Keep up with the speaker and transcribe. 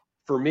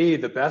for me,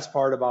 the best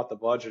part about the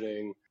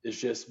budgeting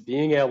is just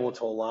being able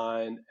to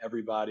align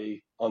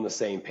everybody on the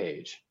same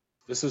page.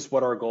 This is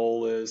what our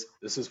goal is.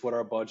 This is what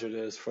our budget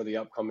is for the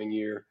upcoming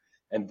year.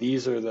 And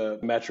these are the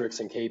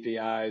metrics and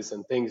KPIs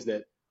and things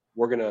that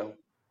we're going to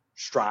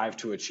strive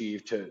to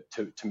achieve to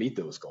meet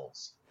those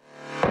goals.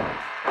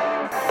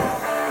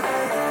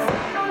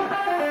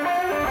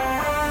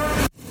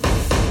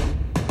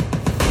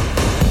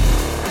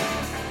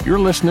 You're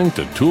listening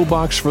to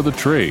Toolbox for the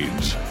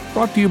Trades,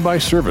 brought to you by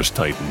Service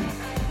Titan,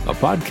 a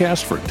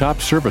podcast for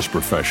top service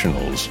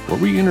professionals where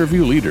we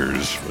interview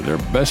leaders for their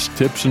best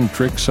tips and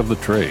tricks of the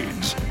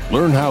trades.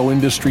 Learn how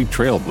industry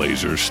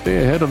trailblazers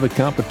stay ahead of the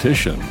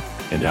competition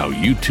and how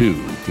you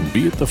too can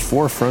be at the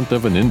forefront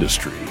of an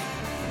industry.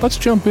 Let's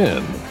jump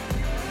in.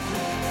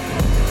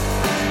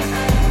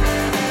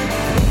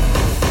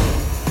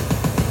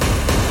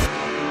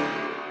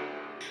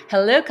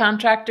 Hello,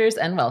 contractors,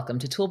 and welcome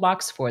to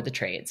Toolbox for the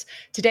Trades.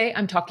 Today,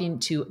 I'm talking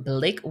to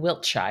Blake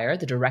Wiltshire,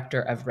 the Director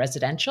of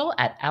Residential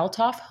at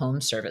Althoff Home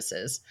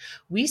Services.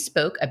 We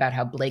spoke about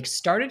how Blake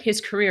started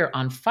his career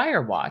on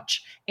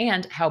Firewatch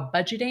and how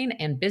budgeting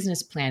and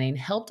business planning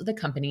helped the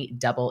company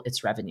double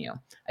its revenue.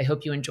 I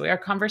hope you enjoy our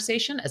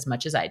conversation as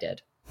much as I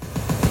did.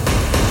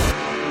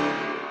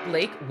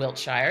 Blake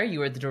Wiltshire,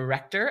 you are the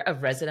Director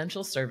of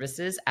Residential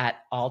Services at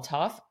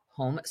Althoff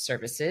Home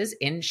Services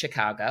in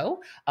Chicago.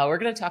 We're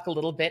going to talk a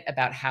little bit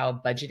about how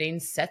budgeting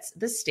sets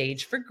the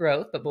stage for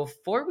growth. But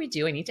before we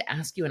do, I need to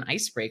ask you an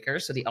icebreaker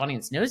so the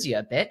audience knows you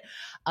a bit.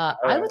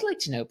 I would like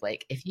to know,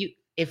 Blake,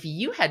 if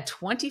you had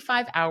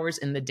 25 hours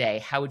in the day,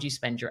 how would you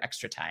spend your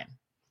extra time?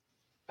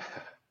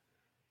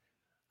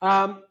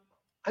 I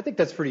think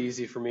that's pretty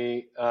easy for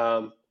me.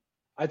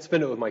 I'd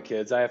spend it with my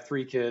kids. I have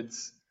 3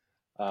 kids,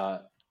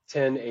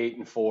 10, 8,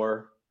 and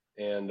 4.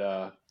 And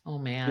oh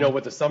man, you know,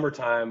 with the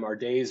summertime, our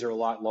days are a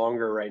lot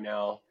longer right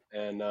now.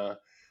 And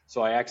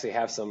so I actually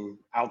have some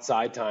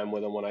outside time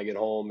with them when I get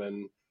home.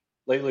 And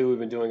lately we've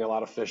been doing a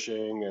lot of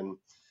fishing, and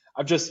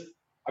I've just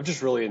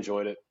really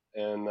enjoyed it.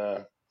 And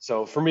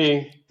so for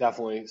me,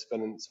 definitely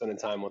spending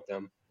time with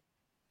them.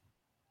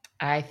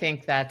 I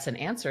think that's an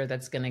answer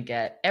that's going to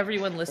get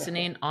everyone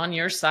listening on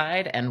your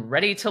side and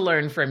ready to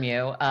learn from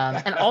you.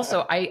 And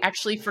also, I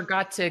actually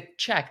forgot to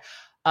check.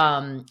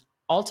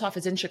 Althoff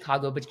is in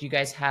Chicago, but do you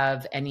guys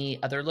have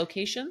any other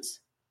locations?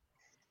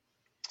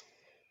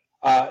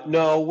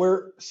 No,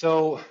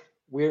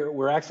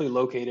 we're actually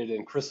located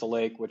in Crystal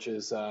Lake, which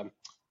is the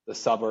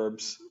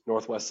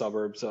northwest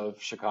suburbs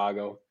of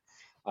Chicago.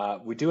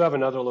 We do have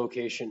another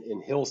location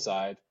in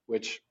Hillside,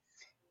 which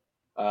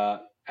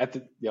at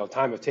the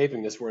time of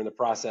taping this, we're in the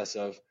process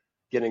of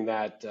getting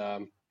that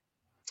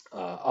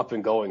up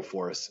and going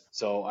for us.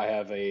 So I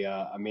have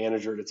a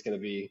manager that's going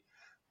to be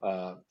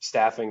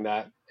staffing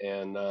that,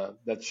 and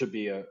that should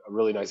be a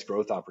really nice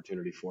growth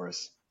opportunity for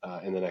us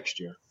in the next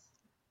year.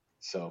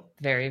 So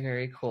very,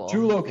 very cool.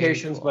 2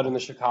 locations, but in the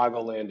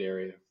Chicagoland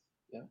area.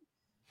 Yeah.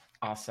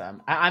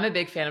 Awesome. I'm a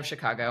big fan of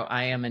Chicago.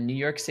 I am a New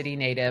York City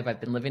native. I've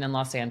been living in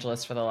Los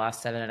Angeles for the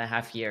last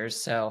 7.5 years.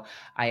 So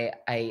I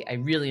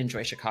really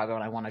enjoy Chicago,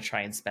 and I want to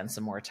try and spend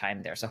some more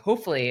time there. So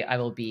hopefully I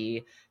will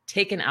be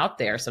taken out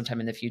there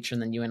sometime in the future,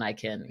 and then you and I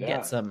can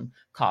get some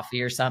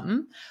coffee or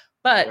something.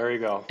 But there you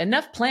go.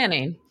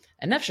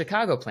 Enough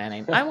Chicago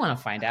planning. I want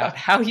to find out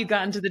how you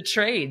got into the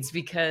trades,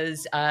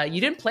 because you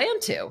didn't plan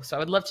to. So I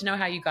would love to know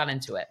how you got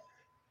into it.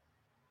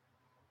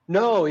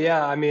 No,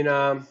 yeah. I mean,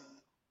 I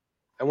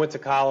went to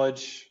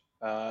college,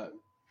 got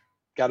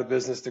a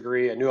business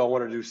degree. I knew I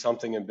wanted to do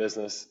something in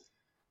business.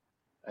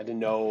 I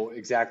didn't know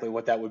exactly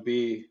what that would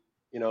be,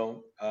 you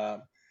know.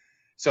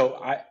 So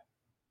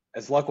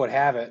as luck would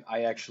have it,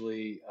 I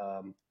actually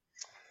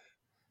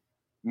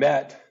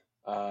met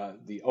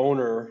the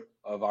owner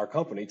of our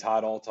company,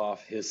 Todd Althoff,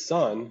 his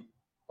son,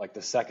 like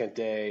the second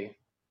day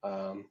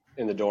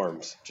in the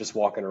dorms, just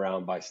walking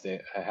around by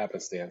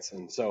happenstance.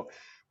 And so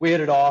we hit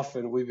it off,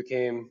 and we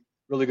became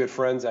really good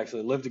friends,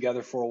 actually lived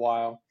together for a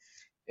while.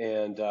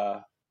 And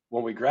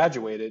when we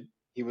graduated,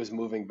 he was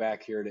moving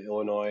back here to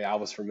Illinois. I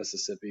was from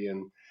Mississippi.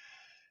 And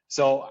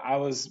so I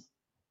was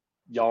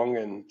young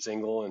and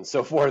single and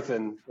so forth,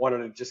 and wanted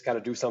to just kind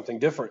of do something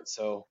different.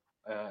 So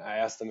I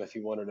asked him if he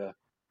wanted to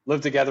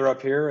live together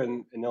up here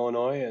in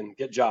Illinois and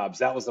get jobs.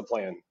 That was the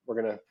plan.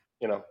 We're going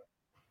to,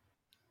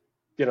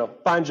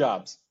 find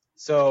jobs.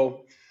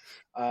 So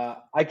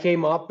I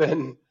came up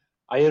and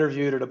I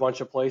interviewed at a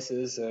bunch of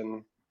places,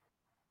 and,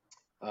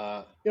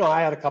 I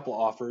had a couple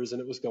of offers,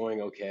 and it was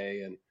going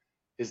okay. And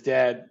his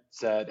dad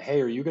said,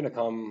 "Hey, are you going to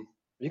come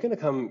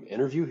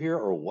interview here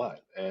or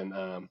what?" And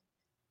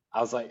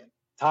I was like,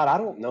 "Todd, I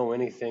don't know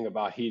anything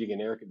about heating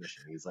and air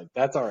conditioning." He's like,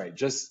 "That's all right.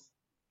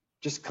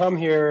 Just come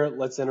here,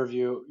 let's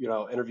interview,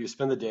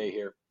 spend the day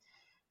here."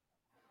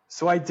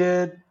 So I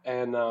did.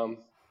 And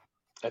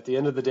at the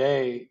end of the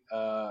day,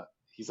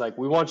 he's like,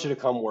 "We want you to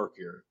come work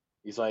here."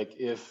 He's like,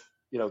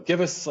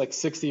 "Give us like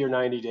 60 or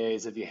 90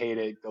 days. If you hate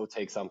it, go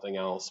take something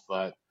else.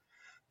 But,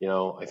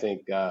 I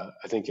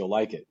think you'll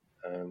like it."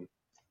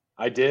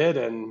 I did.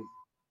 And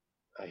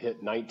I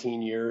hit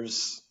 19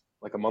 years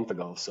like a month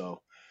ago.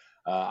 So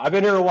I've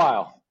been here a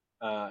while.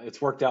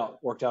 It's worked out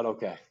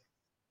okay.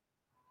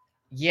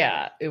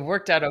 Yeah, it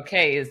worked out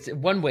okay is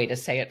one way to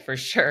say it for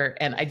sure.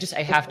 And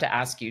I have to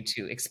ask you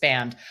to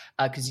expand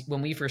because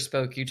when we first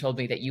spoke, you told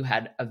me that you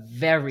had a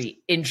very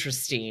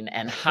interesting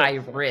and high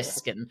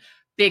risk and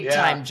big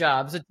time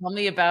job. So tell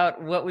me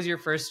about what was your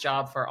first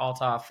job for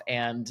Altoff,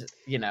 and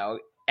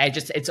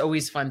it's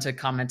always fun to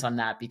comment on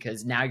that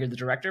because now you're the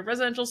director of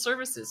residential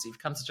services. So you've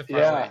come such a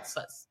far way.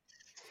 It's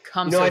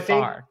come so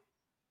far.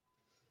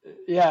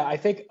 Yeah, I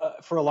think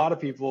for a lot of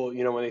people,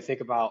 when they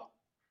think about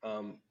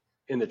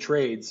in the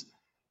trades,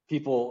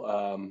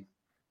 people,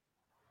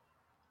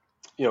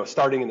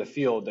 starting in the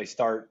field, they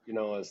start,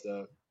 as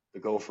the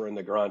gopher and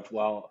the grunt.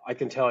 Well, I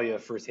can tell you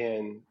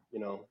firsthand,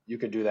 you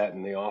could do that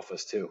in the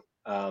office too.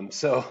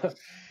 So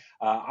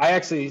I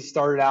actually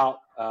started out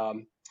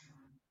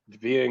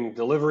being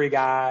delivery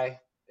guy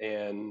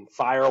and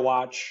fire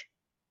watch,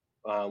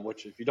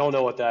 which if you don't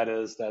know what that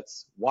is,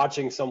 that's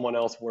watching someone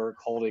else work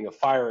holding a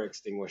fire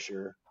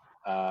extinguisher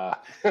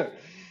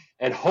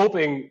and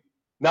hoping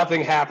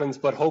nothing happens,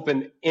 but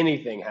hoping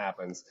anything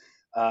happens,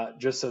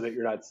 just so that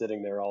you're not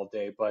sitting there all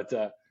day. But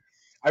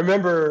I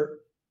remember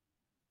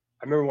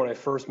when I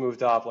first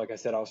moved up, like I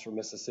said, I was from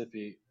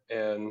Mississippi,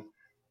 and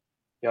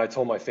I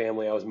told my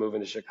family I was moving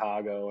to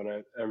Chicago, and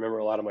I remember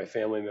a lot of my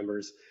family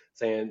members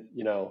saying,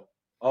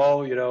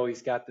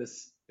 he's got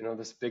this,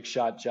 this big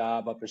shot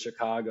job up in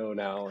Chicago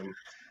now. And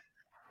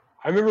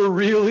I remember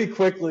really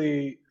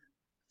quickly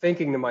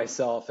thinking to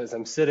myself as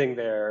I'm sitting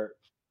there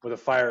with a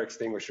fire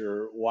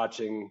extinguisher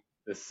watching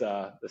this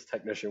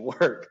technician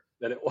work,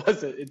 that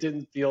it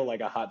didn't feel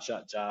like a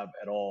hotshot job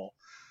at all.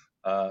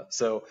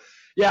 So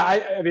yeah,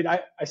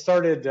 I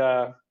started,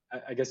 I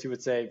guess you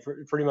would say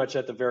pretty much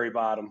at the very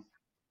bottom,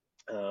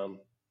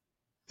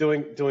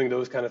 doing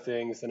those kind of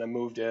things. And I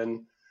moved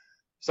in,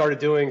 started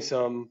doing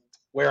some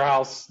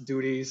warehouse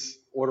duties,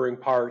 ordering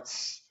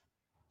parts,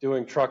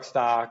 doing truck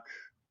stock,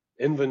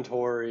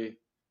 inventory,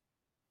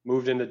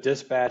 moved into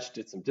dispatch,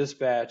 did some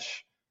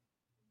dispatch,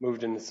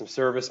 moved into some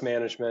service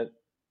management,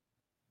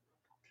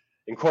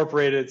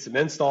 incorporated some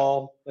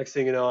install. Next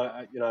thing you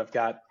know, I've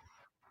got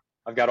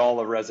all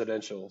the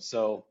residential.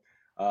 So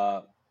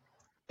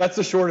that's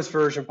the shortest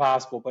version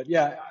possible. But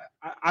yeah,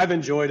 I've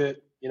enjoyed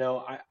it.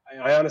 I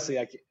honestly,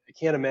 I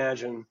can't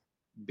imagine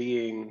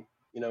being,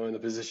 in the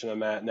position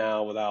I'm at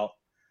now without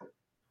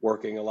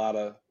working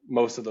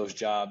most of those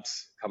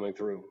jobs coming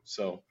through.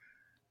 So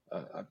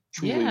I've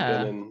truly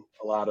been in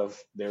a lot of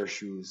their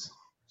shoes.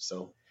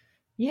 So.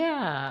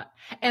 Yeah.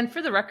 And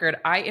for the record,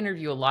 I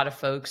interview a lot of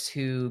folks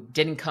who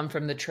didn't come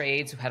from the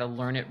trades, who had to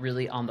learn it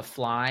really on the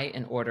fly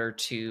in order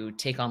to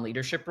take on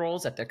leadership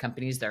roles at the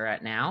companies they're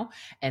at now.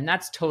 And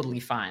that's totally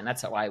fine.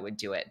 That's how I would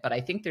do it. But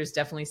I think there's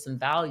definitely some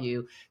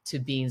value to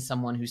being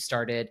someone who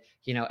started,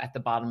 at the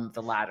bottom of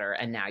the ladder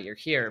and now you're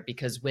here.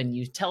 Because when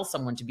you tell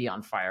someone to be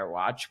on fire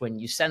watch, when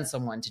you send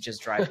someone to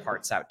just drive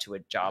parts out to a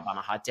job on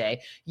a hot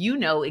day, you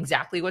know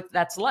exactly what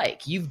that's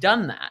like. You've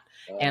done that.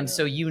 And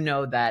so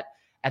that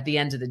at the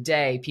end of the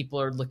day,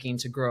 people are looking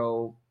to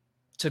grow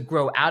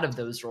out of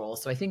those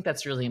roles. So I think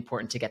that's really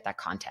important to get that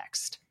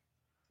context.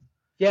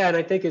 Yeah, and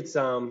I think it's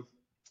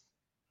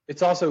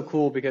also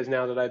cool because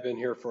now that I've been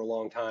here for a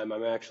long time,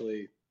 I'm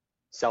actually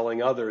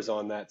selling others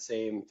on that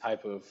same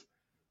type of,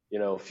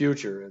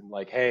 future. And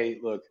like, hey,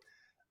 look,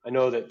 I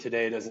know that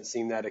today doesn't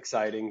seem that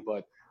exciting,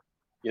 but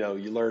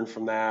you learn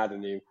from that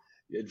and you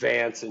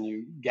advance and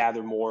you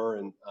gather more,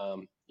 and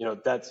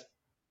that's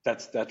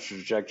that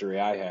trajectory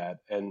I had.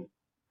 And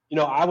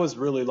I was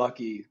really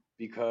lucky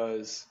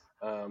because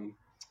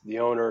the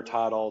owner,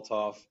 Todd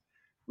Altoff,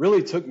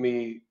 really took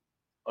me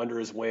under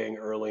his wing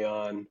early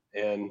on.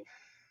 And,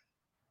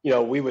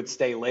 we would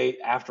stay late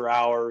after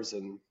hours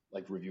and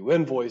like review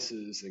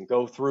invoices and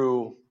go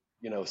through,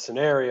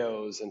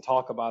 scenarios and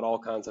talk about all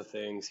kinds of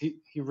things. He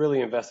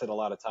really invested a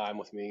lot of time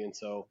with me. And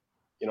so,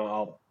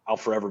 I'll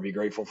forever be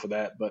grateful for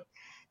that. But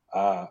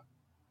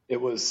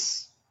it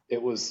was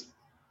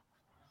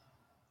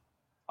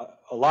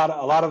a lot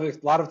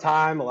of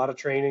time, a lot of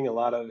training, a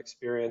lot of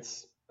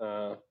experience,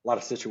 a lot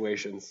of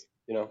situations,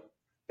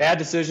 bad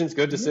decisions,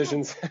 good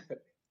decisions.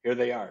 Here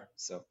they are.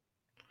 So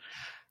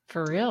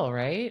for real,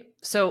 right?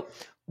 So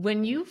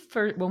when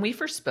we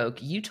first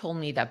spoke, you told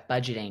me that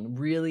budgeting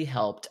really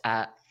helped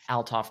at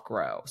Altoff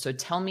grow. So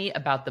tell me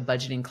about the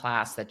budgeting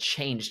class that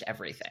changed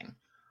everything.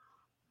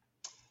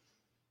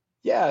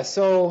 Yeah.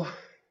 So,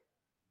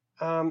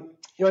 I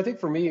think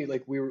for me,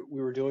 like we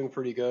were doing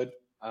pretty good.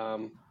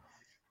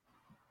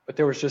 But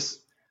there was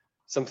just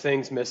some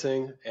things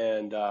missing,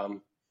 and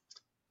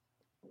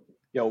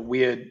we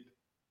had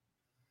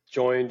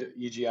joined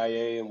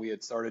EGIA and we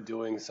had started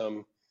doing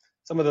some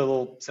of the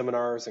little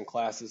seminars and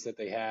classes that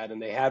they had,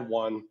 and they had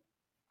one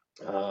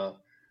that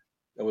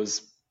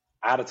was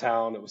out of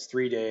town. It was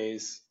 3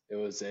 days. It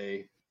was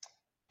a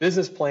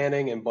business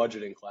planning and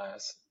budgeting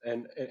class,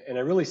 and I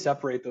really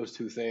separate those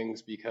two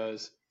things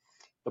because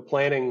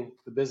the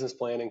business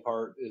planning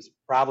part is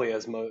probably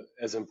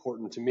as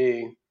important to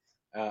me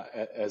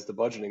as the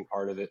budgeting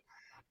part of it.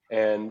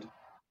 And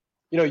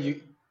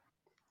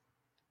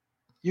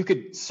you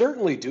could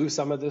certainly do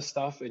some of this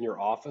stuff in your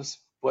office,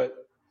 but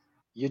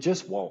you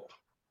just won't.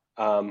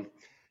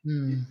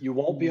 You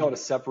won't be able to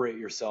separate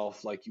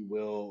yourself like you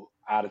will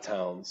out of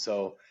town.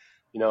 So,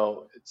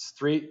 it's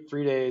three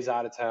days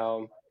out of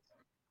town,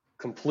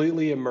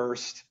 completely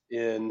immersed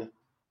in,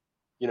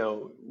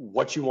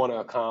 what you want to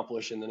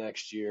accomplish in the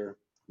next year,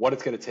 what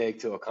it's going to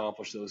take to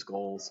accomplish those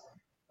goals.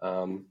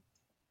 And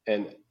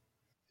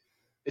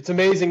it's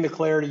amazing the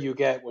clarity you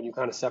get when you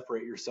kind of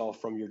separate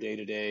yourself from your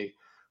day-to-day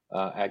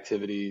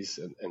activities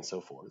and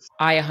so forth.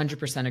 I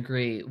 100%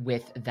 agree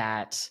with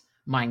that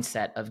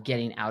mindset of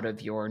getting out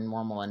of your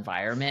normal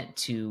environment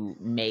to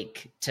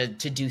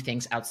do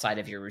things outside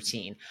of your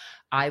routine.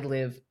 I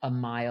live a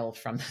mile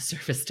from the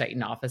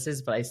ServiceTitan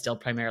offices, but I still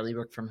primarily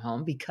work from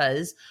home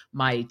because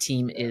my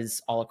team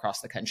is all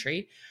across the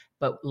country.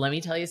 But let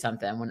me tell you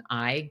something, when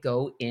I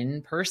go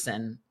in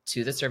person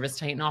to the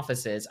ServiceTitan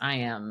offices, I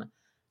am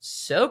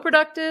so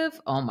productive.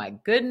 Oh my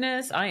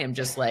goodness. I am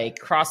just like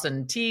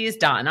crossing T's,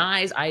 dotting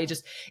I's.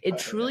 It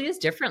truly is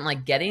different.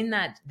 Like getting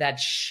that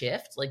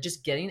shift, like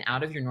just getting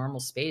out of your normal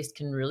space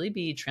can really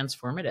be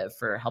transformative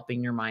for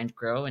helping your mind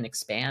grow and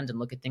expand and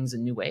look at things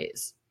in new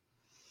ways.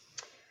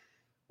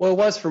 Well, it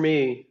was for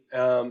me.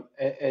 And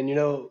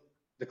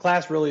the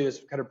class really is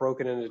kind of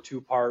broken into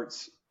two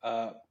parts.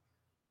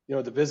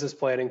 The business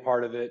planning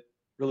part of it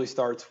really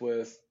starts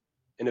with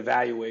an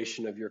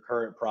evaluation of your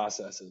current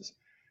processes.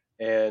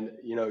 And,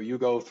 you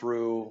go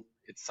through,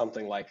 it's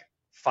something like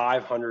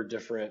 500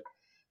 different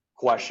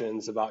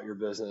questions about your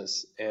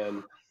business,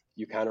 and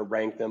you kind of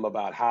rank them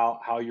about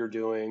how you're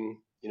doing,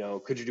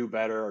 could you do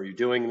better? Are you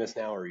doing this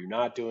now? Are you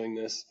not doing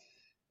this?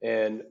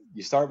 And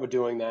you start with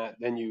doing that,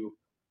 then you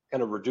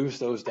kind of reduce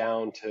those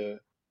down to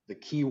the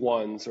key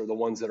ones or the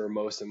ones that are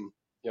most,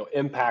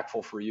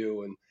 impactful for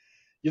you. And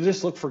you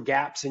just look for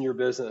gaps in your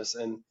business.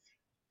 And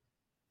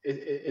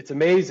it's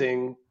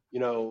amazing,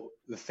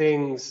 the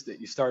things that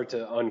you start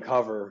to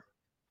uncover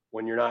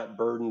when you're not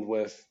burdened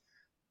with,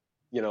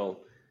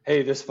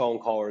 hey, this phone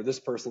call or this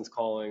person's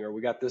calling, or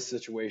we got this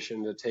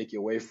situation to take you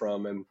away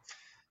from. And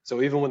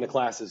so even when the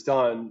class is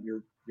done,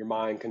 your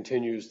mind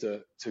continues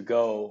to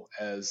go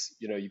as,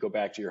 you go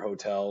back to your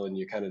hotel and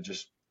you kind of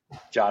just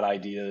jot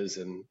ideas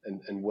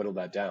and whittle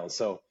that down.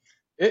 So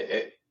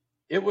it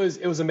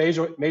was a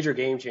major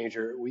game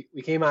changer.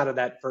 We came out of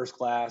that first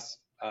class,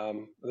 I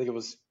think it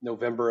was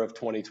November of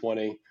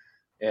 2020,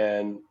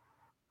 and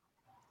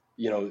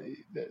the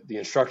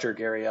instructor,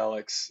 Gary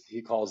Alex,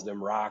 he calls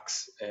them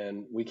rocks.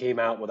 And we came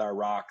out with our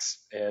rocks.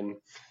 And,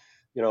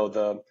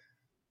 the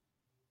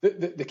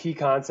key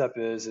concept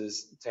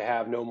is to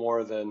have no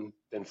more than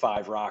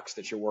 5 rocks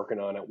that you're working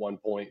on at one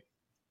point,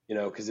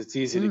 because it's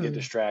easy to get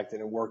distracted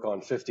and work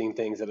on 15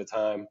 things at a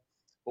time.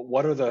 But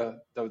what are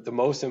the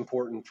most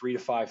important 3 to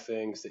 5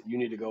 things that you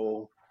need to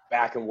go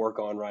back and work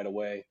on right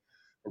away?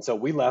 And so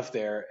we left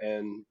there,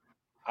 and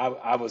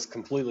I was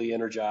completely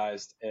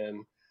energized,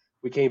 and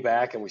we came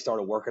back and we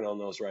started working on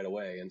those right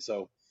away. And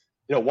so,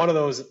 one of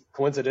those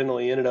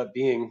coincidentally ended up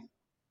being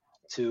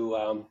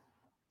to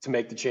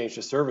make the change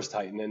to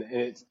ServiceTitan. And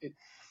it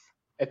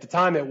at the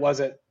time, it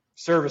wasn't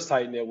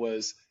ServiceTitan. It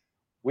was,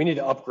 we need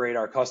to upgrade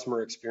our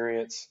customer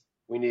experience.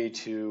 We need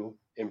to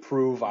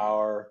improve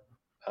our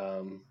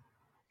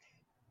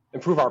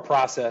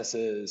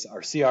processes,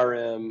 our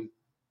CRM.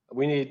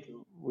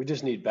 We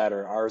just need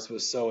better. Ours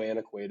was so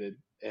antiquated,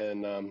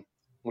 and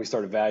we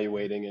started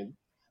evaluating, and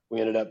we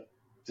ended up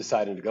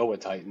deciding to go with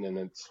Titan,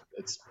 and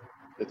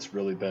it's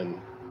really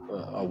been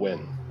a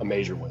win, a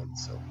major win.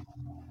 So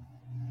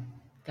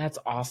that's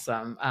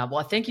awesome.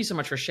 Well, thank you so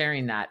much for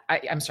sharing that.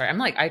 I'm sorry,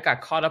 I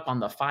got caught up on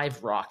the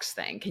 5 rocks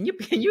thing. Can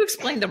you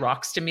explain the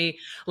rocks to me?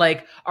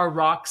 Like, are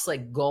rocks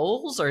like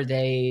goals? Are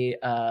they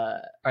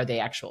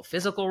actual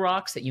physical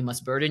rocks that you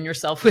must burden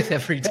yourself with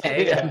every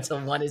day until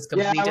one is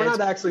completed? Yeah, we're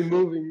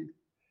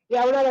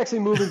not actually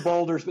moving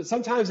boulders, but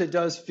sometimes it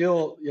does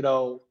feel,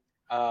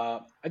 I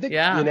think the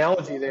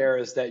analogy there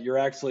is that you're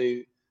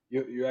actually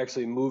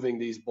moving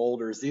these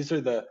boulders. These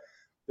are the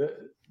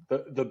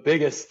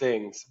biggest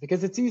things,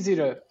 because it's easy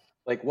to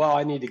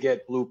I need to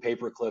get blue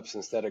paper clips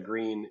instead of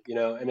green,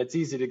 and it's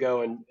easy to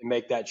go and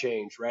make that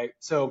change, right?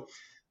 So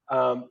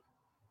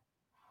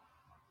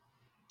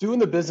doing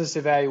the business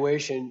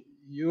evaluation,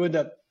 you end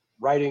up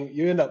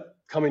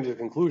coming to the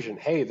conclusion,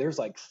 hey, there's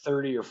like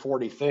 30 or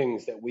 40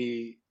 things that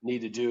we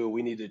need to do,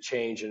 we need to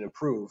change and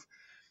improve.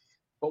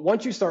 But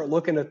once you start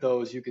looking at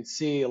those, you can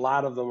see a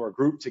lot of them are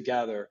grouped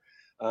together,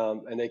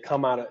 and they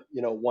come out of,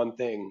 one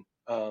thing.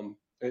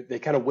 They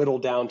kind of whittle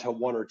down to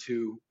 1 or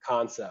 2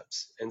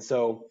 concepts. And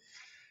so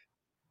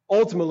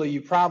ultimately,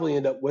 you probably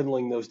end up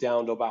whittling those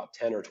down to about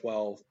 10 or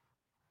 12.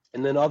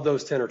 And then of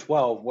those 10 or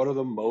 12, what are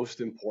the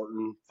most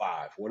important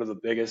 5? What are the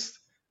biggest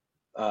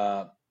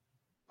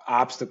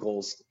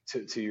obstacles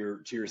to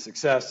your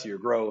success, to your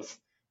growth?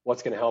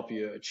 What's going to help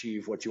you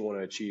achieve what you want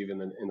to achieve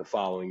in the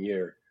following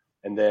year?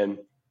 And then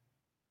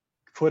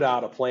put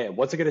out a plan.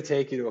 What's it going to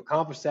take you to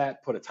accomplish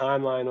that? Put a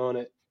timeline on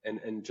it,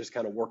 and just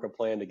kind of work a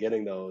plan to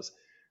getting those.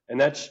 And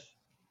that's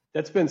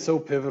been so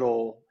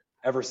pivotal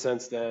ever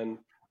since then.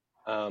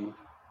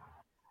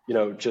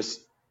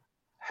 just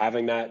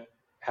having that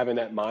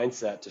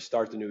mindset to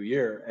start the new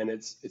year. And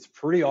it's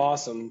pretty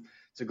awesome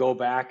to go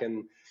back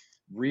and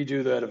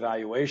redo that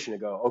evaluation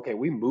and go, okay,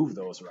 we moved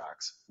those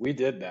rocks. We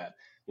did that.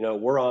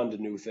 We're on to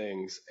new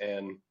things.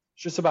 And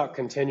it's just about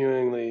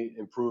continually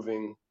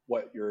improving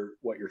what you're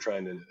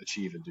trying to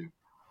achieve and do.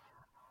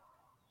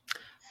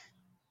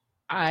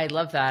 I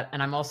love that.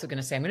 And I'm also going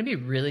to say, I'm going to be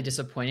really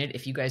disappointed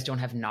if you guys don't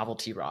have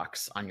novelty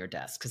rocks on your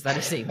desk, because that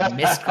is a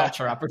missed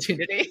culture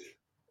opportunity.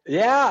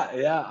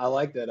 Yeah. I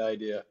like that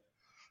idea.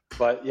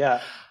 But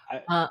yeah,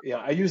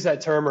 I use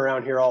that term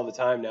around here all the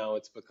time now.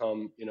 It's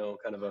become,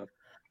 kind of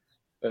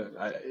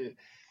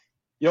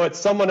it's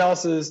someone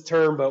else's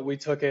term, but we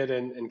took it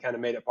and kind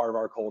of made it part of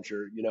our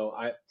culture.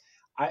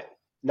 I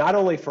not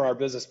only for our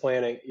business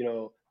planning,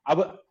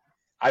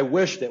 I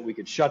wish that we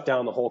could shut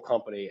down the whole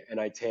company and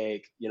I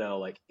take,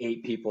 like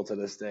 8 people to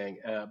this thing,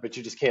 but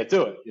you just can't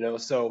do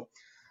it, So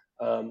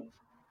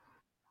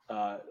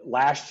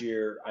last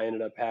year, I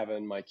ended up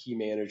having my key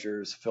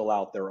managers fill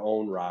out their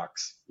own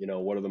rocks,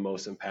 what are the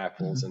most impactful.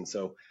 Mm-hmm. And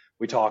so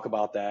we talk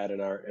about that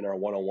in our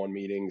one-on-one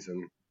meetings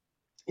and,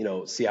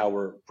 see how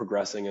we're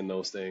progressing in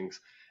those things.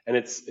 And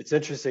it's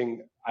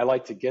interesting. I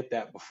like to get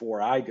that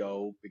before I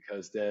go,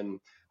 because then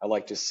I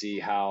like to see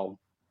how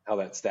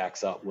that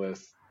stacks up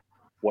with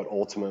what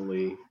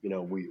ultimately,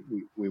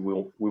 we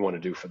want to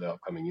do for the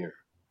upcoming year.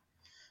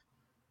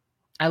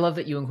 I love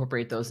that you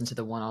incorporate those into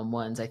the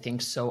one-on-ones. I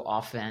think so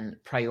often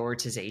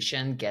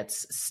prioritization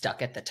gets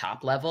stuck at the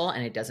top level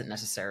and it doesn't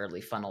necessarily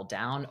funnel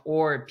down,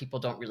 or people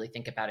don't really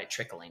think about it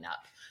trickling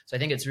up. So I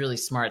think it's really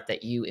smart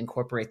that you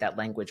incorporate that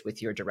language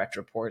with your direct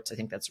reports. I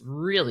think that's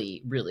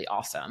really, really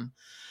awesome.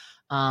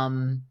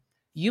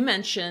 You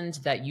mentioned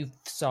that you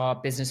saw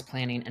business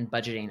planning and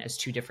budgeting as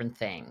 2 different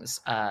things.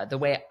 The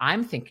way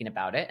I'm thinking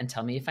about it, and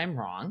tell me if I'm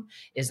wrong,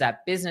 is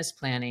that business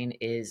planning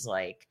is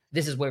like,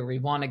 this is where we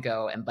want to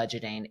go, and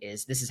budgeting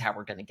is, this is how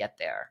we're going to get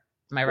there.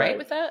 Am I right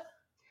with that?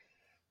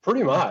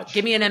 Pretty much.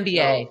 Give me an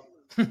MBA.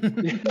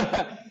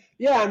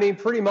 Yeah, I mean,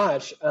 pretty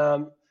much.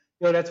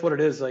 That's what it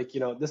is. Like,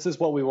 this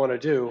is what we want to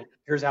do.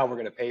 Here's how we're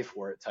going to pay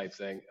for it, type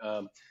thing.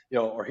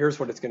 Or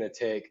here's what it's going to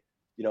take,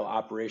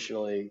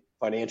 operationally,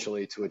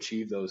 financially, to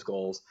achieve those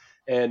goals.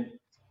 And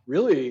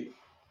really,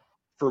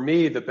 for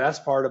me, the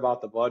best part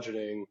about the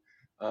budgeting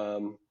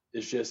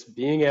is just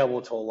being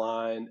able to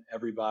align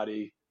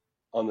everybody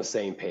on the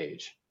same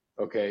page.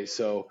 Okay,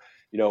 so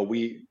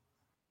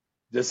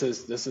this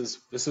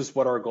is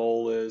what our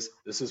goal is.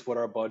 This is what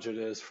our budget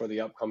is for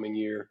the upcoming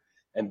year,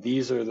 and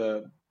these are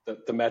the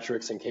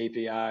metrics and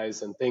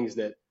KPIs and things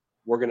that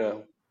we're going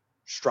to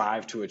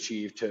strive to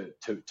achieve to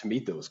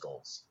meet those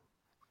goals.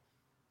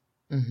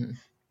 Mm-hmm.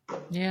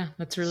 Yeah,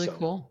 that's really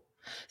cool.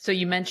 So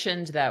you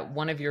mentioned that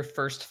one of your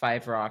first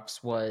 5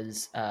 rocks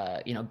was,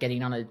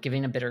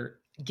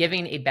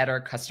 giving a better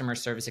customer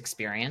service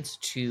experience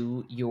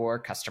to your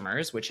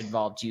customers, which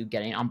involved you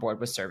getting on board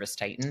with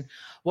ServiceTitan.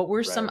 What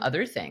were some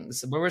other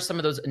things? What were some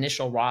of those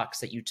initial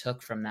rocks that you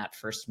took from that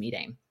first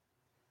meeting?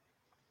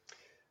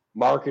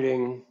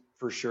 Marketing,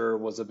 for sure,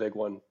 was a big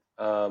one.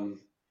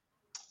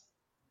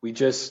 We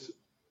didn't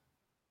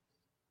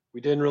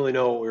really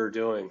know what we were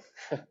doing.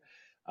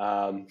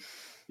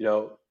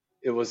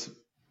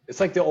 It's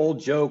like the old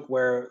joke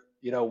where,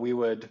 we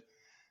would,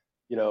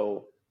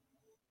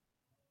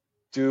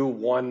 do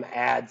one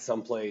ad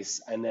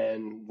someplace and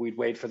then we'd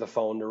wait for the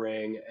phone to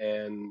ring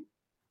and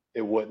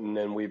it wouldn't.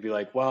 And we'd be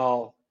like,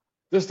 well,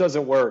 this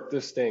doesn't work.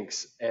 This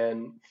stinks.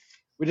 And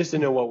we just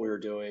didn't know what we were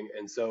doing.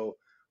 And so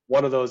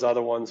one of those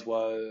other ones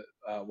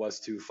was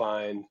to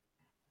find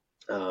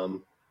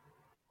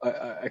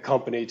a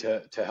company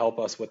to help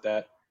us with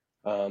that,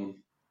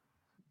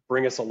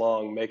 bring us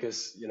along, make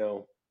us,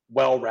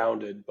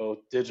 well-rounded, both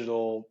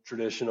digital,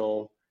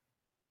 traditional,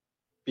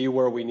 be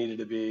where we needed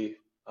to be.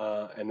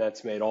 And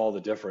that's made all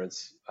the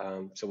difference.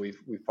 So we've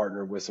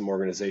partnered with some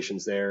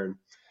organizations there, and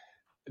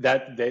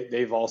that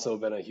they've also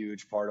been a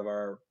huge part of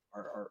our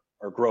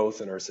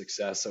growth and our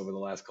success over the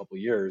last couple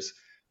of years,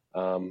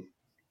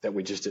 that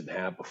we just didn't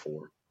have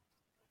before.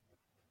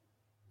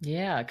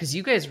 Yeah, because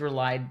you guys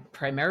relied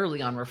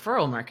primarily on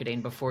referral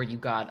marketing before you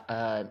got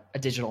a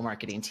digital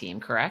marketing team,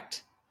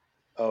 correct?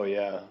 Oh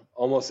yeah,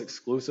 almost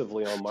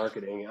exclusively on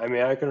marketing. I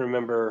mean, I can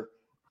remember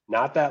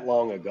not that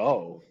long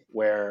ago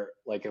where,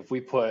 like, if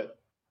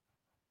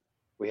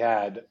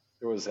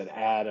there was an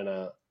ad in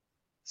a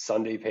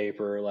Sunday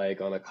paper,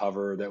 like on a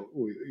cover that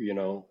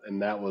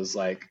and that was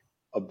like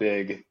a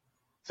big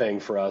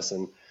thing for us.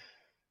 And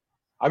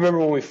I remember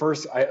when one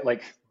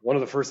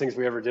of the first things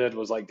we ever did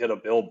was did a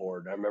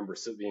billboard. I remember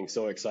being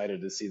so excited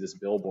to see this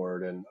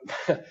billboard, and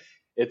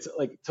it's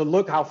like, to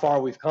look how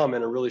far we've come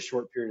in a really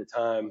short period of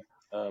time,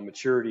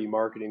 maturity,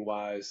 marketing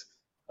wise.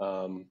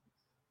 Of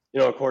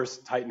course,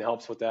 Titan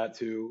helps with that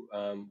too.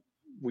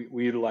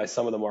 We utilize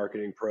some of the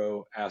Marketing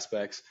Pro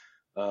aspects.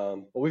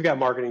 But we've got a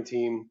marketing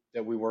team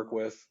that we work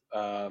with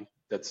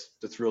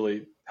that's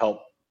really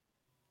helped,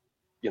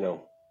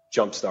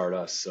 jumpstart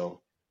us.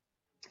 So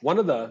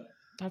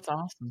that's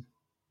awesome.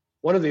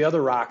 One of the other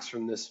rocks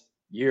from this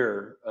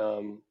year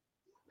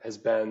has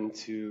been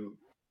to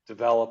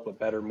develop a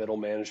better middle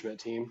management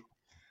team.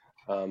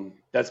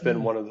 That's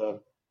been one of the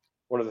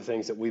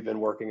things that we've been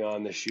working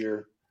on this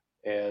year.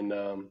 And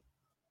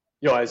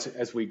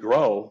as we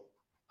grow,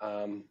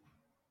 you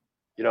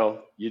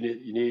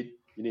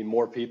need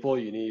more people.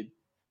 You need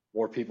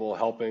more people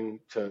helping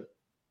to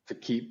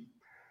keep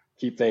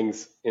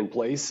things in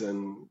place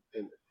and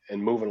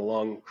moving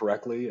along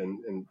correctly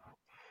and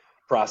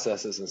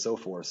processes and so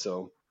forth.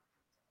 So,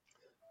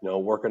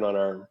 working on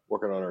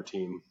our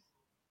team.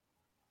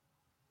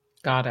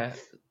 Got it.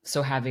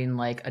 So having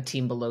like a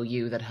team below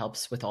you that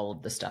helps with all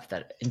of the stuff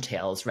that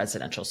entails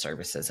residential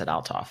services at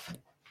Althoff.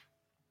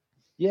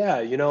 Yeah,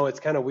 it's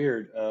kind of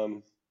weird.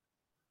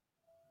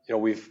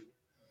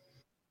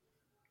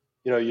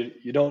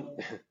 You don't.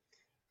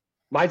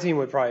 My team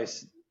would probably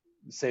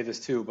say this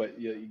too, but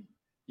you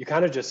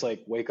kind of just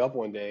like wake up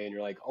one day and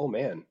you're like, oh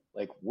man,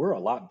 like we're a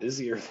lot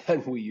busier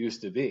than we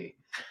used to be,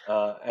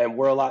 and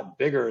we're a lot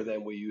bigger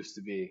than we used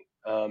to be.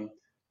 And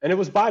it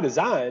was by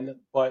design,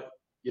 but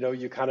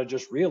you kind of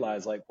just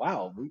realize like,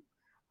 wow,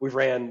 we've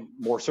ran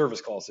more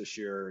service calls this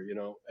year,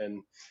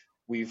 and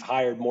we've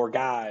hired more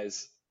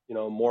guys,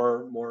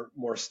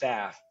 more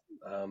staff,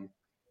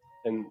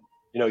 and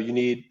you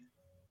need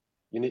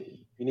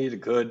a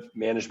good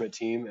management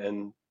team,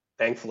 and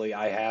thankfully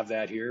I have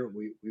that here.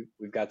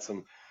 We've got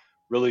some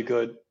really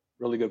good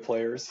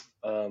players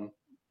that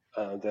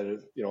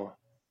are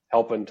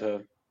helping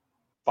to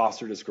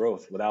foster this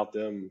growth. Without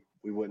them,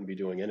 we wouldn't be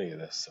doing any of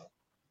this. So.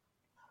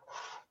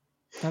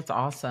 That's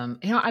awesome.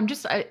 I'm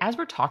just, as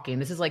we're talking,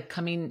 this is like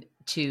coming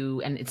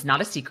to, and it's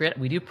not a secret.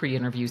 We do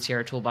pre-interviews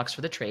here at Toolbox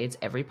for the Trades.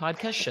 Every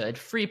podcast should.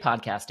 Free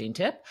podcasting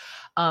tip.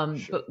 Sure.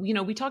 But,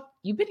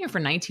 you've been here for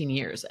 19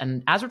 years.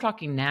 And as we're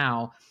talking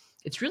now,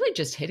 it's really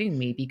just hitting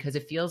me because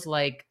it feels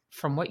like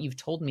from what you've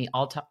told me,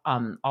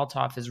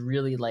 Althoff has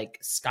really like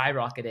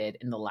skyrocketed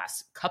in the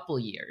last couple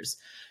of years.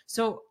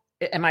 So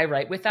am I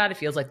right with that? It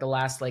feels like the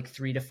last like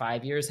 3 to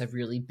 5 years have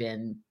really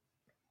been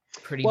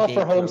pretty big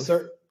for home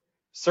growth.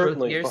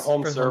 Certainly for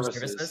home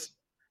services.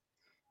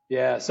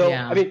 Yeah. So,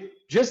 I mean,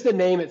 just the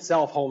name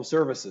itself, home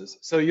services.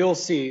 So you'll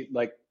see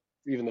like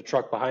even the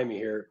truck behind me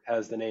here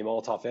has the name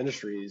Althoff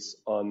Industries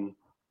on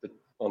the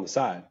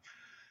side.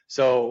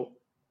 So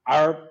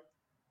our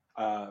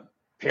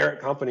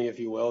parent company, if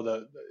you will,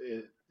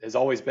 it has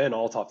always been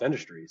Althoff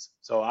Industries.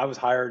 So I was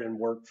hired and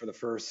worked for the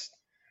first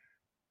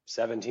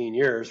 17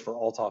 years for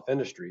Althoff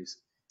Industries.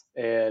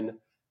 And,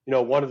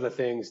 one of the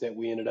things that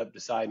we ended up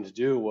deciding to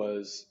do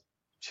was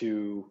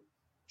to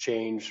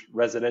change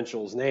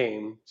residential's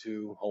name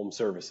to home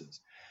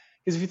services.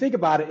 Because if you think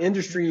about it,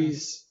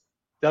 Industries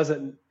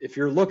if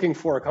you're looking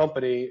for a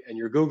company and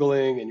you're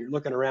Googling and you're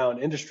looking around,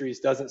 Industries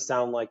doesn't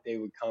sound like they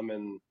would come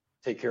and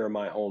take care of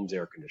my home's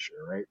air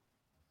conditioner, right?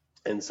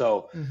 And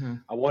so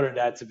I wanted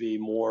that to be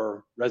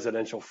more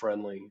residential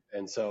friendly.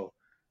 And so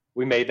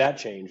we made that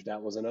change.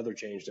 That was another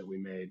change that we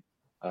made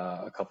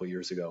a couple of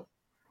years ago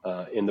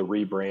in the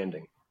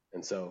rebranding.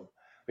 And so,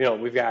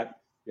 we've got,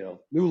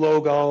 new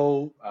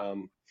logo,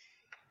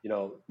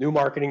 new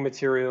marketing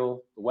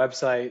material, the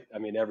website, I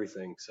mean,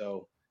 everything.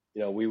 So,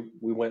 we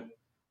went,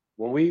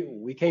 when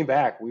we came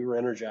back, we were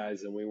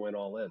energized and we went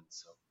all in.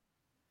 So.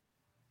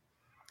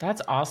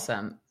 That's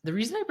awesome. The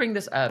reason I bring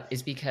this up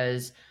is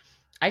because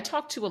I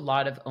talk to a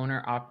lot of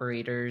owner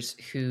operators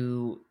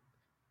who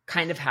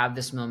kind of have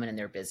this moment in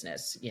their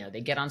business.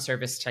 They get on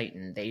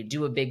ServiceTitan, they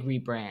do a big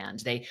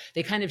rebrand, they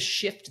kind of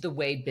shift the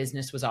way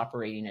business was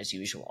operating as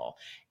usual.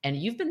 And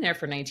you've been there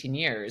for 19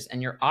 years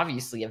and you're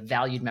obviously a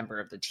valued member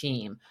of the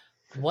team.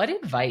 What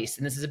advice,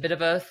 and this is a bit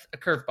of a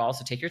curveball,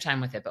 so take your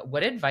time with it, but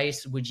what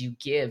advice would you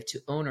give to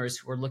owners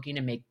who are looking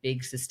to make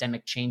big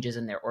systemic changes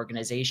in their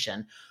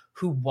organization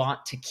who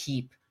want to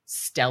keep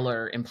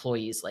stellar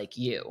employees like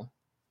you?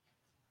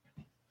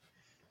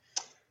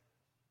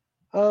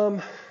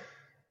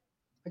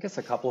 I guess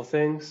a couple of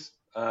things.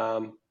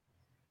 I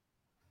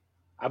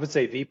would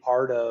say be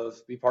part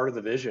of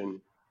the vision,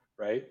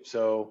 right?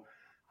 So,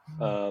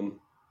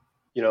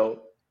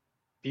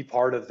 be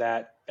part of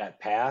that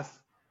path,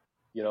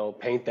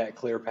 paint that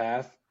clear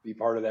path, be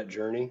part of that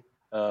journey.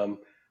 I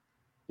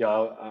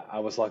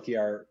was lucky.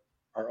 Our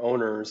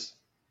owners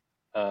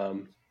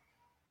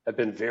have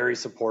been very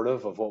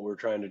supportive of what we're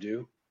trying to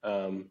do.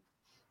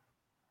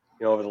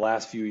 Over the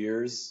last few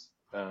years,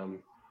 I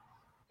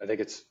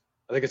think it's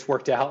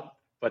worked out.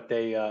 But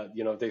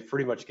they've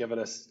pretty much given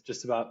us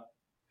just about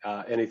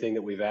anything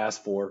that we've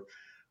asked for,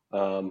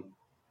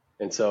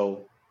 and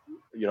so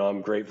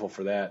I'm grateful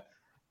for that.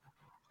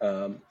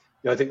 I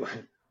think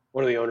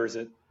one of the owners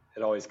that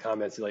always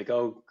comments like,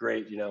 "Oh,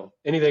 great,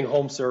 anything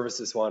home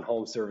services want,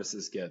 home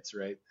services gets,"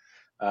 right?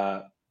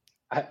 I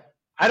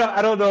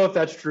don't know if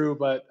that's true,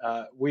 but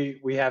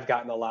we have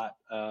gotten a lot,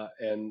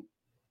 and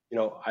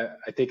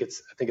I think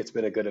it's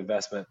been a good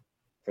investment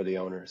for the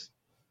owners.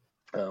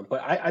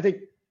 But I think.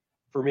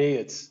 For me,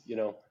 it's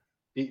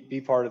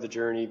be part of the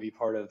journey, be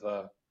part of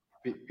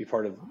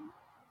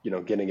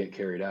getting it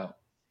carried out.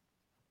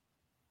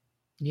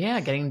 Yeah,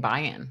 getting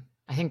buy-in.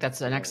 I think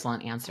that's an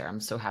excellent answer. I'm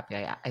so happy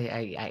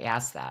I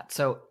asked that.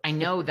 So I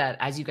know that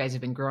as you guys have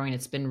been growing,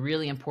 it's been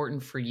really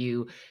important for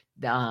you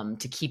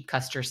to keep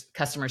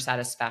customer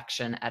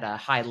satisfaction at a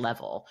high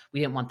level. We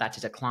didn't want that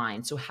to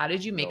decline. So how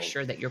did you make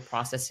sure that your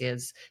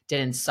processes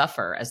didn't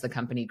suffer as the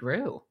company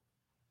grew?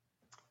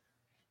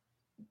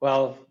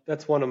 Well,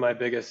 that's one of my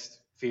biggest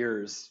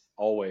fears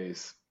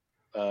always,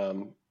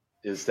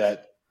 is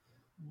that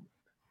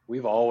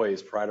we've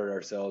always prided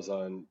ourselves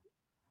on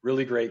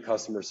really great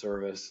customer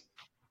service,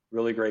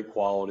 really great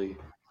quality.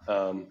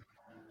 And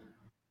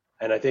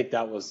I think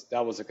that was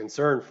a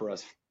concern for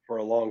us for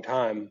a long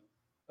time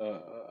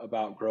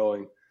about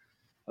growing.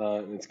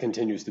 And it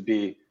continues to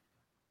be.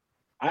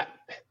 I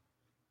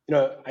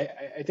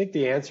think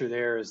the answer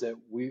there is that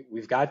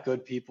we've got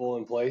good people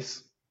in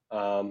place.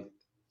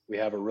 We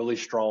have a really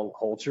strong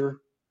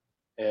culture,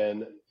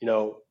 and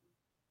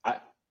I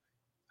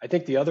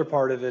think the other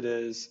part of it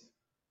is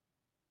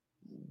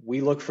we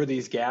look for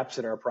these gaps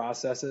in our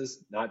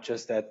processes, not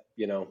just at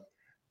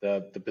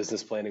the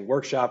business planning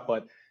workshop,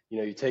 but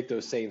you take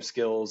those same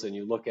skills and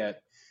you look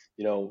at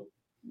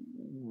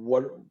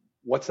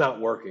what's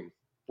not working,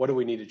 what do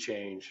we need to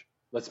change?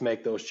 Let's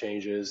make those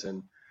changes,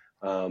 and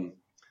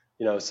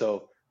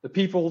so the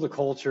people, the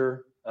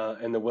culture,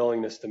 and the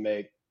willingness to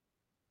make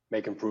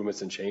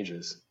improvements and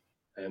changes.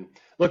 And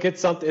look,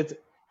 this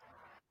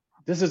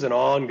is an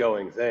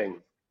ongoing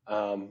thing.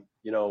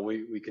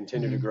 We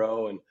continue to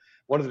grow, and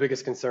one of the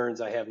biggest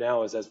concerns I have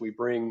now is as we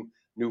bring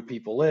new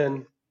people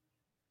in,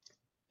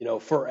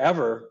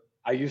 forever,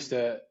 I used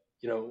to,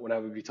 when I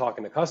would be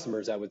talking to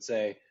customers, I would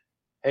say,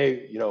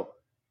 hey,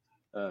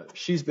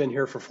 she's been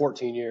here for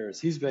 14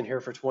 years. He's been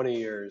here for 20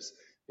 years.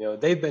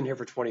 They've been here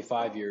for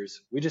 25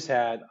 years. We just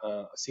had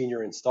a senior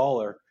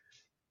installer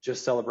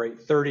just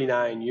celebrate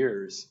 39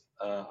 years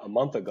a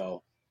month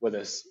ago with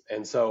us.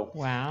 And so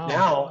wow.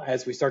 Now,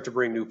 as we start to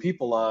bring new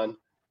people on,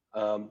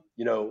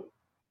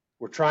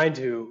 we're trying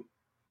to,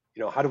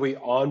 how do we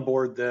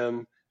onboard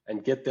them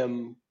and get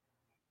them,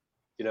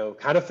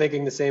 kind of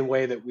thinking the same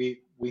way that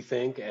we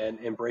think and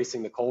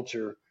embracing the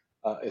culture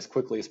as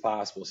quickly as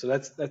possible. So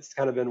that's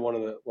kind of been one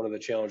of the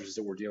challenges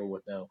that we're dealing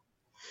with now.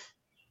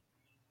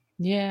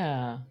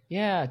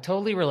 Yeah,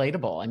 totally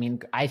relatable. I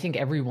mean, I think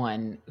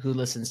everyone who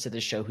listens to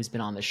this show, who's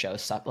been on the show,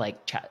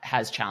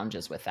 has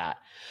challenges with that.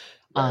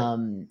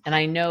 Right. And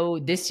I know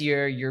this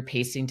year you're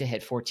pacing to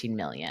hit 14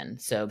 million.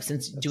 So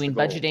since that's doing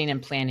budgeting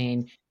and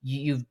planning,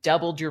 you've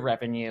doubled your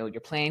revenue.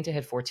 You're planning to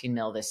hit 14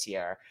 mil this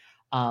year.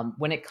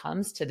 When it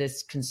comes to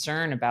this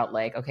concern about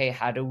okay,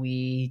 how do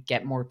we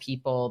get more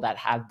people that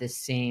have this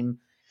same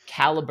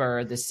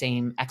caliber, the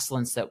same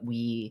excellence that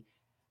we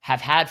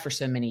have had for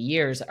so many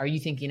years? Are you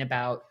thinking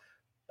about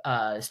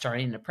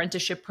starting an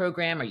apprenticeship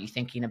program? Are you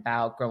thinking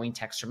about growing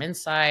techs from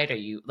inside? Are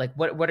you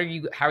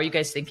how are you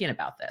guys thinking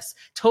about this?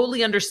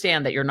 Totally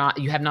understand that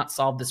you have not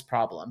solved this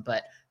problem,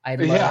 but I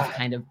love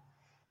kind of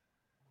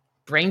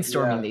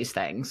brainstorming these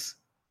things.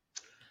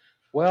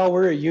 Well,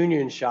 we're a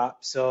union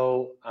shop,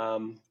 so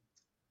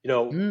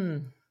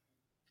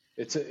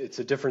it's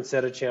a different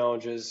set of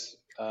challenges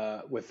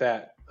with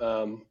that.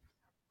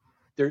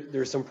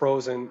 There's some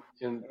pros and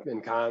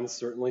cons,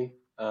 certainly.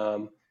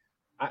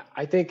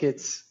 I think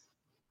it's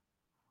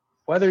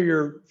whether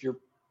you're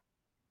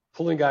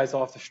pulling guys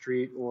off the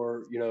street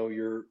or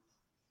you're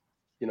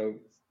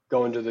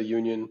going to the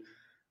union.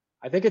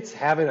 I think it's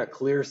having a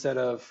clear set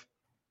of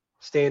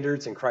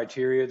standards and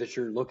criteria that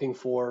you're looking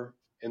for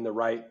in the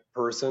right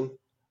person,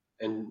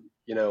 and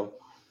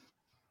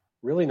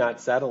really not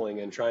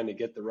settling and trying to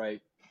get the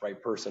right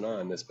person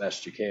on as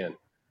best you can.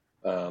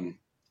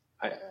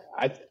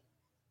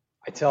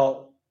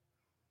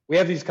 We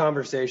have these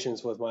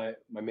conversations with my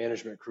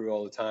management crew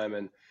all the time,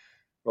 and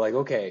we're like,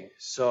 okay,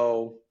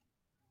 so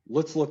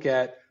let's look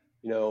at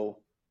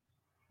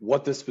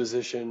what this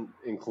position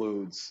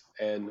includes,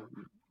 and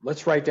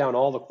let's write down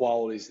all the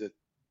qualities that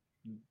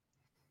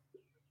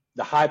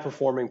the high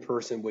performing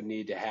person would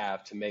need to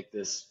have to make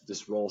this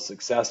role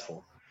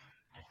successful.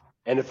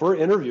 And if we're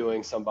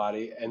interviewing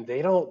somebody and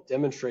they don't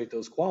demonstrate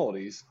those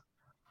qualities,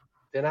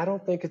 then I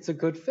don't think it's a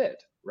good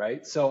fit,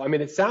 right? So, I mean,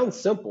 it sounds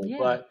simple,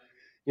 but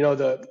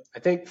I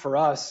think for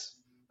us,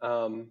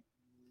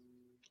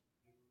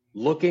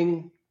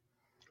 looking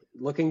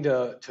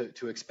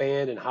to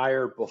expand and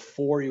hire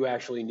before you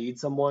actually need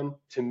someone,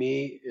 to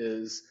me,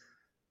 is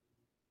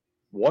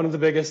one of the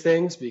biggest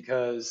things,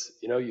 because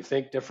you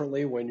think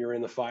differently when you're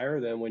in the fire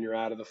than when you're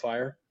out of the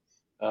fire.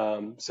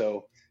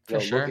 So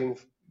sure.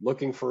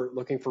 looking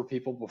for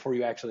people before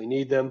you actually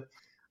need them.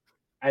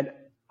 And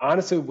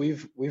honestly,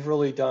 we've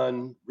really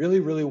done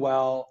really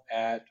well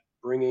at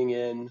bringing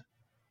in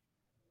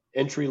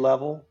entry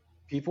level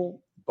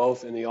people,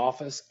 both in the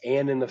office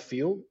and in the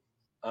field.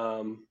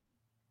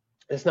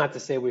 It's not to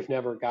say we've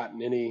never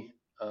gotten any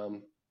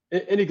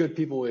good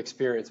people with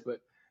experience, but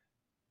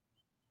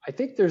I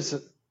think there's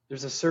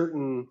a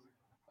certain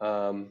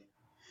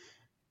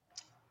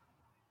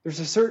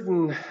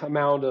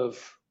amount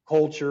of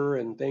culture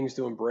and things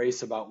to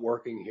embrace about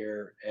working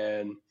here.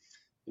 And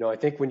I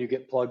think when you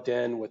get plugged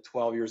in with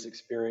 12 years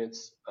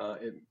experience,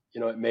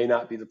 it may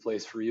not be the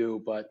place for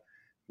you, but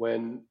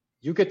when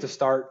you get to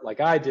start like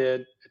I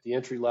did at the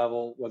entry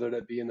level, whether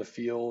that be in the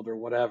field or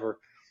whatever,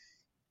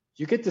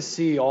 you get to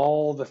see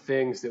all the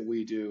things that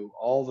we do,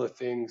 all the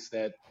things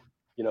that,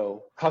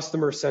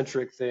 customer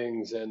centric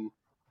things, and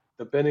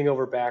the bending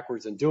over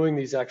backwards and doing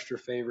these extra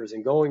favors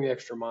and going the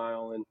extra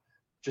mile and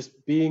just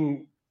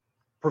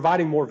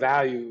providing more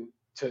value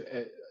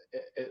to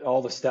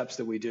all the steps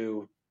that we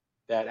do,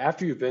 that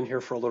after you've been here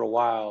for a little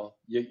while,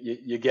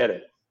 you get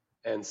it.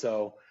 And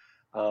so,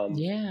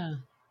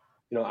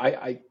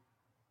 I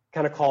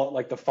kind of call it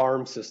like the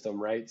farm system,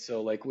 right?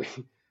 So like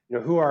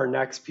who are our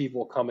next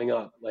people coming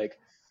up, like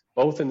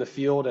both in the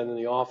field and in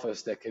the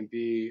office, that can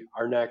be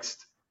our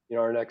next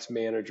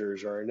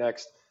managers, or our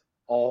next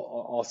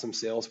awesome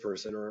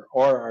salesperson, or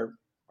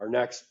our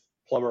next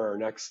plumber, our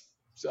next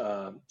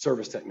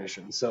service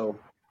technician. So,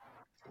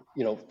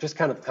 just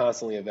kind of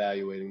constantly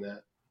evaluating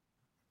that.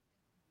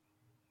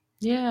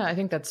 Yeah, I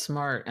think that's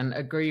smart, and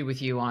agree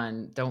with you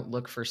on don't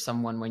look for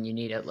someone when you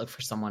need it, look for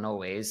someone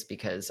always,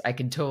 because I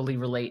can totally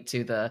relate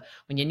to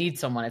when you need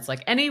someone, it's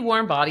like any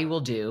warm body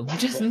will do,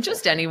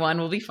 just anyone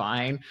will be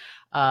fine.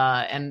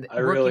 And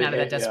working out of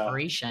that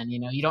desperation,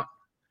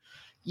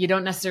 you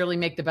don't necessarily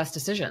make the best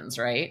decisions,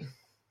 right?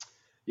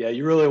 Yeah,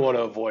 you really want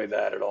to avoid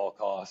that at all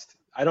cost.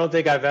 I don't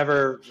think I've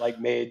ever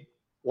made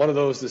one of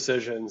those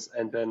decisions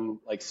and been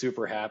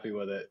super happy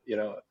with it.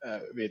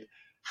 I mean,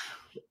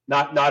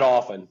 not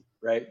often,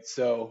 right?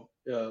 So,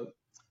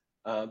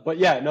 but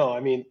yeah, no, I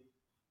mean,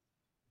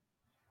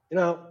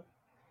 no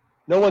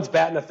one's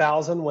batting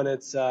 1,000 when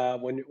it's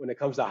when it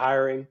comes to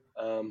hiring.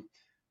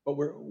 But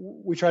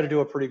we try to do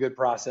a pretty good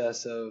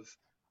process of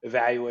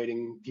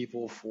evaluating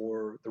people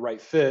for the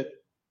right fit,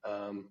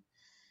 the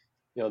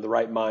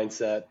right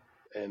mindset,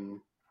 and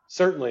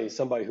certainly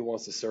somebody who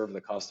wants to serve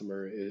the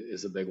customer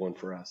is a big one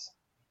for us.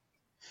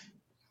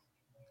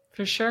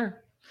 For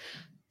sure.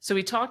 So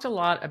we talked a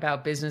lot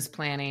about business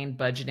planning,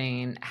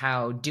 budgeting,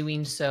 how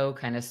doing so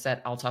kind of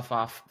set Althoff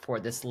off for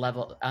this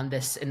level in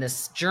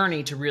this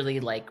journey to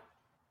really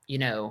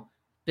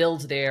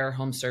build their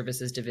home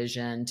services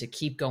division, to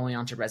keep going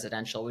on to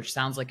residential, which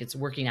sounds like it's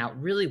working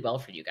out really well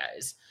for you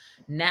guys.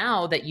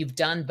 Now that you've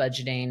done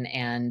budgeting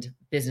and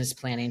business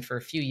planning for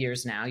a few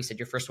years now, you said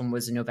your first one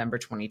was in November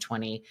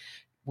 2020.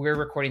 We're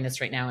recording this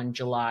right now in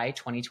July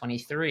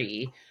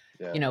 2023.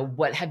 Yeah.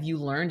 What have you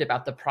learned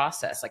about the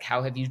process? Like,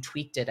 how have you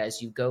tweaked it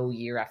as you go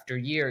year after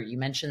year? You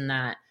mentioned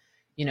that,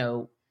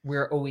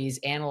 we're always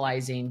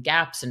analyzing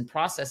gaps and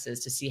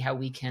processes to see how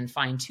we can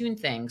fine tune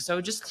things.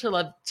 So just to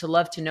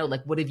love to know,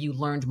 what have you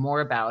learned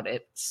more about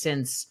it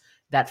since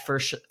that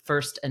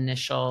first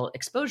initial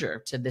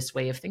exposure to this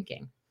way of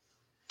thinking?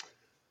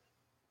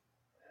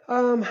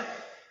 I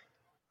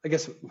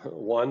guess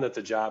one, that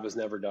the job is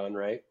never done,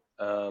 right?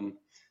 Mm-hmm.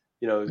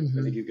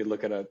 I think you could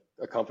look at a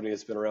company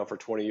that's been around for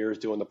 20 years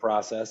doing the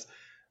process,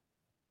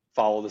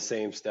 follow the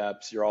same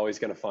steps. You're always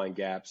going to find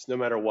gaps. No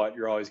matter what,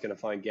 you're always going to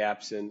find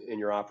gaps in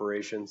your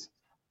operations.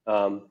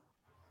 Don't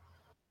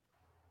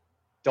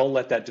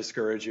let that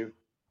discourage you.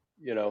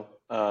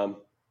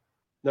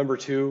 Number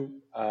two,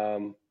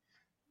 don't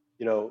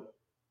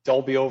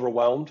be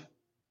overwhelmed.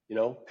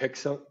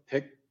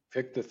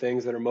 Pick the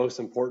things that are most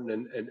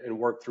important and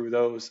work through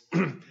those.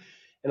 And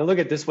I look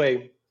at it this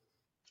way.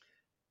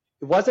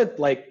 It wasn't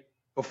like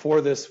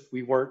before this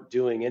we weren't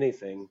doing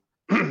anything.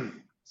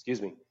 Excuse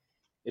me.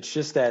 It's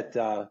just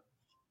that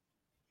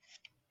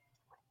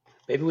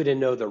maybe we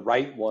didn't know the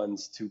right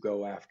ones to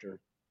go after.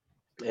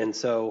 And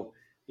so,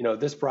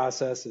 this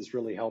process has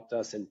really helped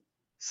us in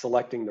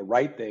selecting the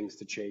right things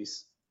to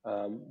chase,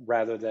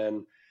 rather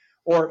than,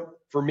 or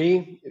for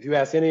me, if you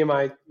ask any of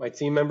my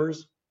team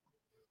members,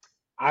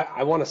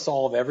 I want to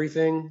solve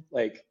everything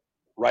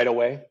right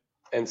away.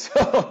 And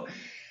so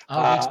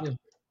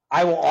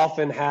I will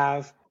often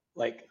have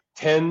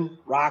 10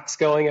 rocks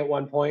going at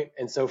one point.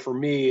 And so for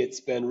me,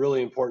 it's been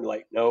really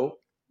important, no,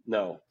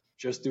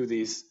 just do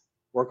these,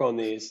 work on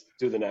these,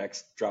 do the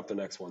next, drop the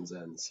next ones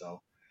in.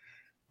 So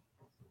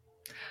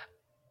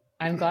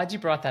I'm glad you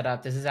brought that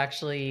up. This is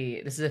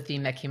a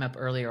theme that came up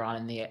earlier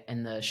on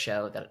in the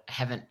show that I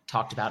haven't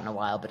talked about in a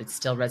while, but it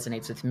still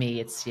resonates with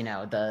me. It's,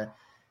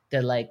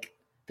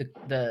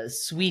 the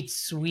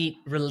sweet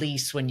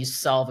release when you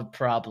solve a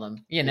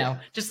problem,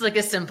 just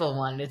a simple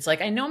one. It's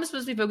I know I'm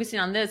supposed to be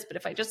focusing on this, but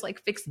if I just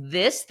fix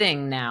this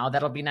thing now,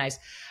 that'll be nice.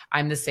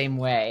 I'm the same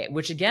way,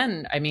 which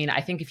again, I mean,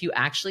 I think if you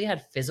actually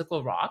had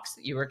physical rocks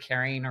that you were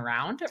carrying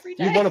around every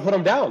day, you'd want to put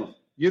them down.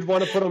 You'd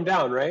want to put them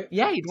down, right?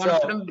 Yeah. You'd want to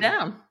put them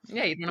down.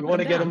 Yeah. You want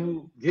to get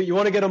them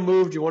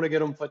moved. You want to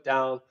get them put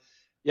down.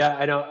 Yeah.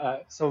 I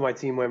know some of my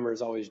team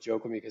members always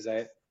joke with me because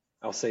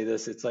I'll say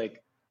this, it's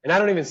and I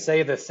don't even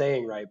say the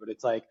saying right, but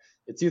it's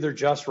it's either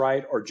just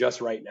right or just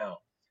right now.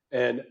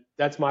 And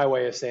that's my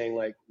way of saying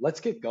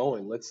let's get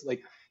going. Let's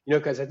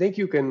because I think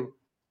you can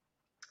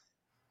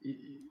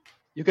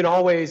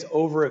always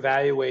over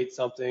evaluate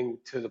something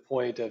to the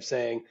point of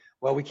saying,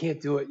 well, we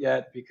can't do it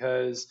yet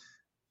because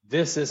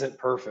this isn't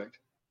perfect.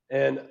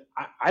 And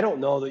I don't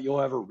know that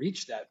you'll ever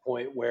reach that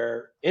point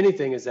where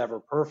anything is ever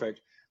perfect.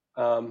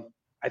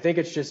 I think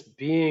it's just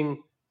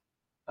being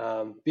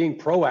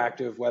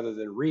proactive rather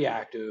than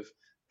reactive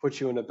puts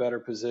you in a better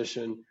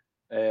position,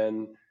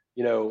 and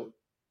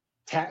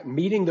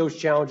meeting those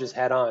challenges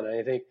head on. And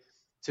I think,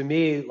 to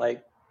me,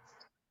 like,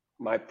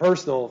 my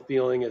personal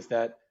feeling is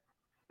that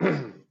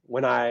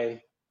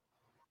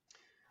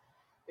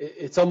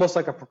it's almost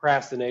like a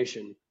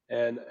procrastination,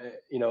 and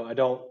I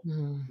don't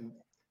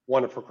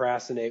want to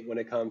procrastinate when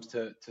it comes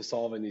to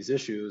solving these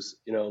issues.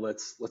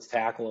 Let's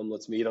tackle them,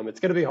 let's meet them. It's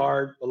going to be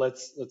hard, but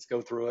let's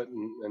go through it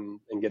and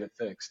get it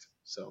fixed.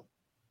 So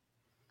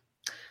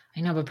I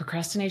know, but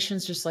procrastination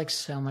is just like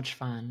so much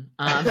fun.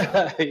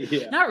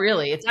 Yeah. Not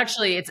really. It's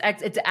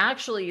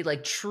actually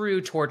like true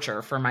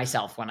torture for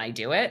myself when I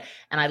do it.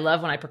 And I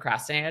love when I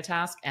procrastinate a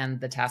task, and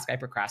the task I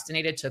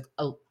procrastinated took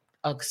a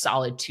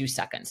solid 2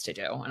 seconds to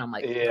do. And I'm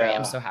like, great,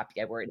 I'm so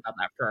happy I worried about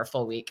that for a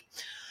full week.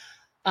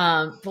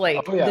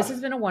 Blake, This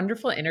has been a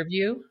wonderful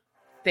interview.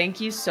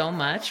 Thank you so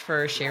much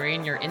for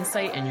sharing your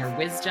insight and your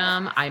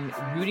wisdom. I'm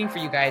rooting for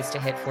you guys to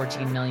hit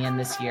 14 million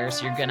this year,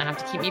 so you're going to have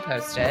to keep me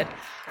posted.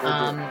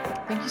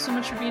 Thank you so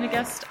much for being a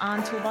guest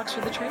on Toolbox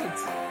for the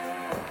Trades.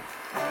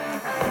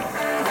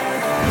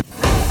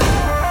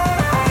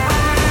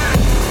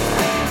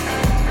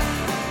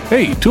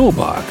 Hey,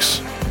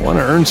 Toolbox. Want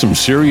to earn some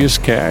serious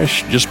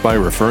cash just by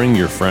referring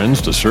your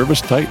friends to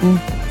ServiceTitan?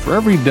 For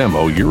every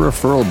demo your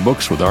referral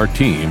books with our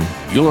team,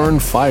 you'll earn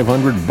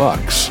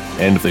 $500.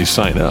 And if they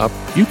sign up,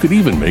 you could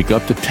even make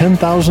up to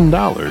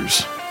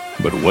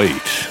 $10,000. But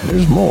wait,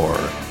 there's more.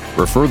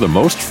 Refer the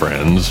most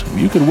friends,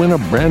 you could win a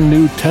brand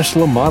new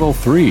Tesla Model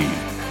 3.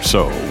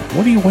 So,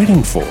 what are you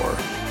waiting for?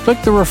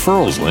 Click the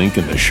referrals link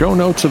in the show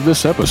notes of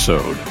this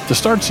episode to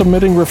start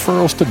submitting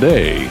referrals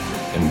today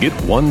and get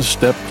one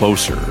step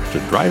closer to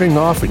driving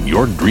off in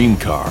your dream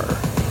car.